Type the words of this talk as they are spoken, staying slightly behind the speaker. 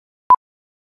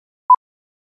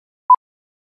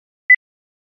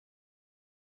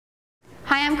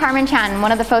Hi, I'm Carmen Chan,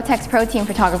 one of the Phottix Pro Team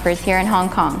photographers here in Hong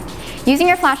Kong. Using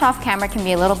your flash off camera can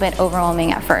be a little bit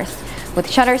overwhelming at first. With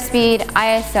shutter speed,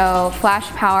 ISO, flash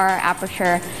power,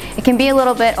 aperture, it can be a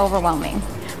little bit overwhelming.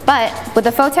 But with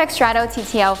the Phottix Strato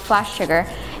TTL flash trigger,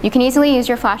 you can easily use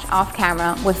your flash off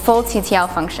camera with full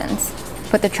TTL functions.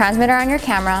 Put the transmitter on your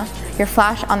camera, your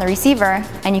flash on the receiver,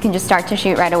 and you can just start to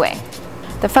shoot right away.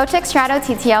 The Phottix Strato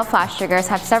TTL flash triggers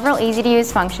have several easy to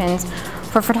use functions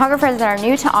for photographers that are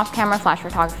new to off-camera flash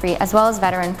photography as well as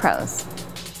veteran pros.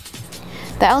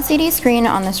 The LCD screen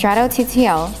on the Strato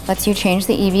TTL lets you change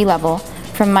the EV level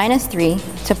from -3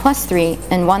 to +3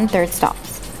 in 1/3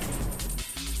 stops.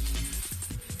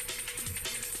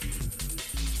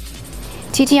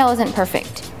 TTL isn't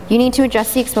perfect. You need to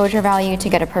adjust the exposure value to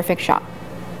get a perfect shot.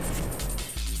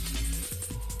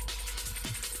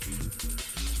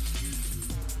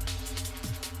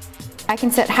 I can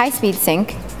set high-speed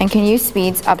sync and can use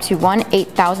speeds up to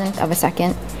 1/8000th of a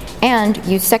second and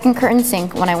use second curtain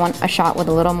sync when I want a shot with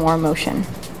a little more motion.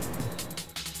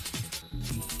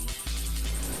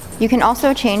 You can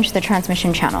also change the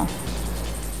transmission channel.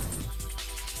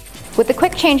 With the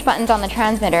quick change buttons on the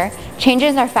transmitter,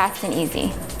 changes are fast and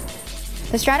easy.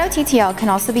 The Strato TTL can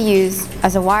also be used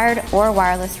as a wired or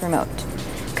wireless remote.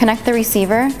 Connect the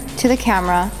receiver to the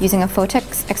camera using a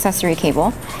Phottix accessory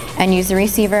cable and use the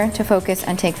receiver to focus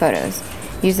and take photos.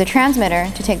 Use the transmitter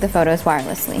to take the photos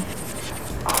wirelessly.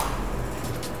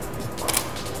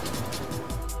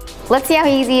 Let's see how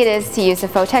easy it is to use the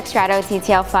Phottix Strato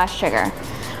TTL flash trigger.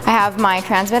 I have my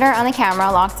transmitter on the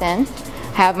camera locked in.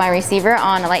 I have my receiver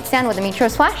on a light stand with a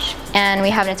Mitros flash, and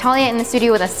we have Natalia in the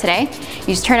studio with us today.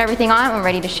 You just turn everything on and we're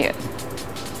ready to shoot.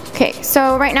 Okay,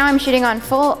 so right now I'm shooting on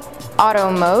full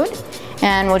auto mode,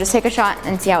 and we'll just take a shot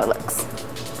and see how it looks.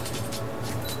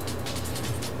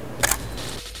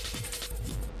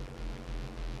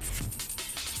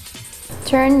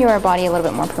 Turn your body a little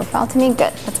bit more profile to me.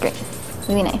 Good, that's great.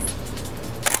 Really nice.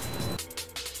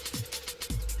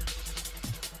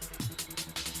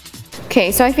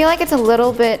 Okay, so I feel like it's a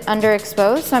little bit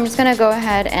underexposed, so I'm just gonna go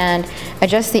ahead and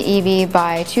adjust the EV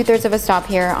by 2/3 of a stop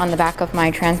here on the back of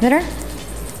my transmitter.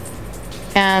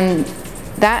 And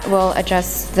that will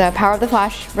adjust the power of the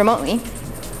flash remotely.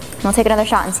 And we'll take another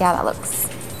shot and see how that looks.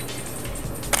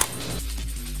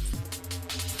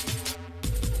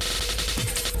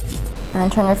 And then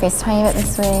turn your face a tiny bit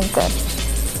this way. Good.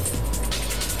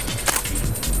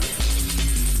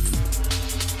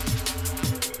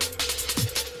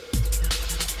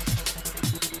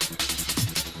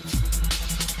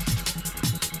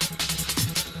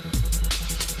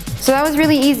 So that was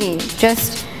really easy.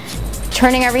 Just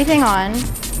turning everything on,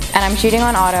 and I'm shooting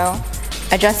on auto,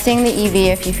 adjusting the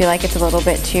EV if you feel like it's a little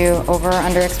bit too over or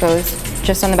underexposed,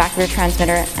 just on the back of your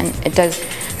transmitter, and it does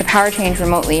the power change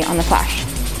remotely on the flash.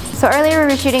 So earlier we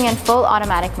were shooting in full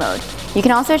automatic mode. You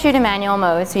can also shoot in manual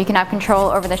mode, so you can have control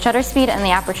over the shutter speed and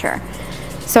the aperture.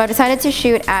 So I decided to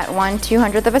shoot at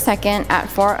 1/200th of a second at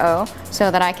 4:0 so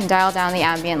that I can dial down the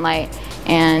ambient light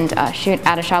and shoot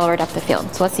at a shallower depth of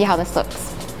field. So let's see how this looks.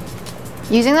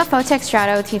 Using the Phottix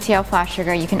Strato TTL flash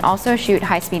trigger, you can also shoot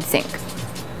high-speed sync.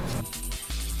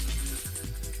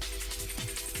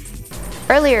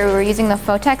 Earlier, we were using the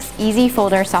Phottix Easy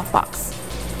Folder softbox.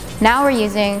 Now we're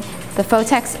using the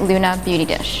Phottix Luna Beauty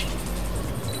Dish.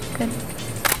 Good.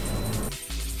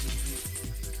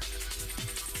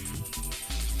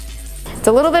 It's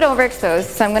a little bit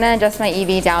overexposed, so I'm going to adjust my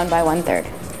EV down by 1/3.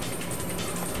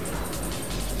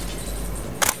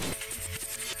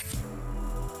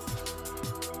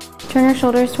 Turn your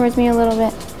shoulders towards me a little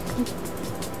bit.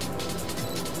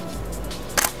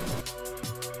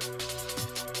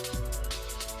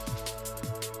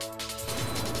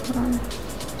 Hold on.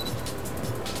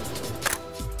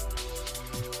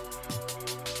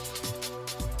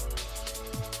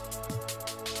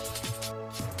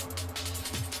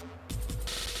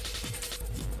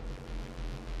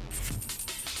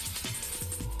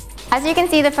 As you can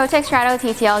see, the Phottix Strato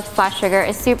TTL flash trigger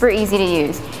is super easy to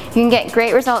use. You can get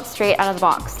great results straight out of the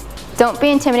box. Don't be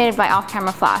intimidated by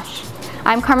off-camera flash.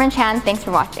 I'm Carmen Chan, thanks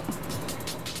for watching.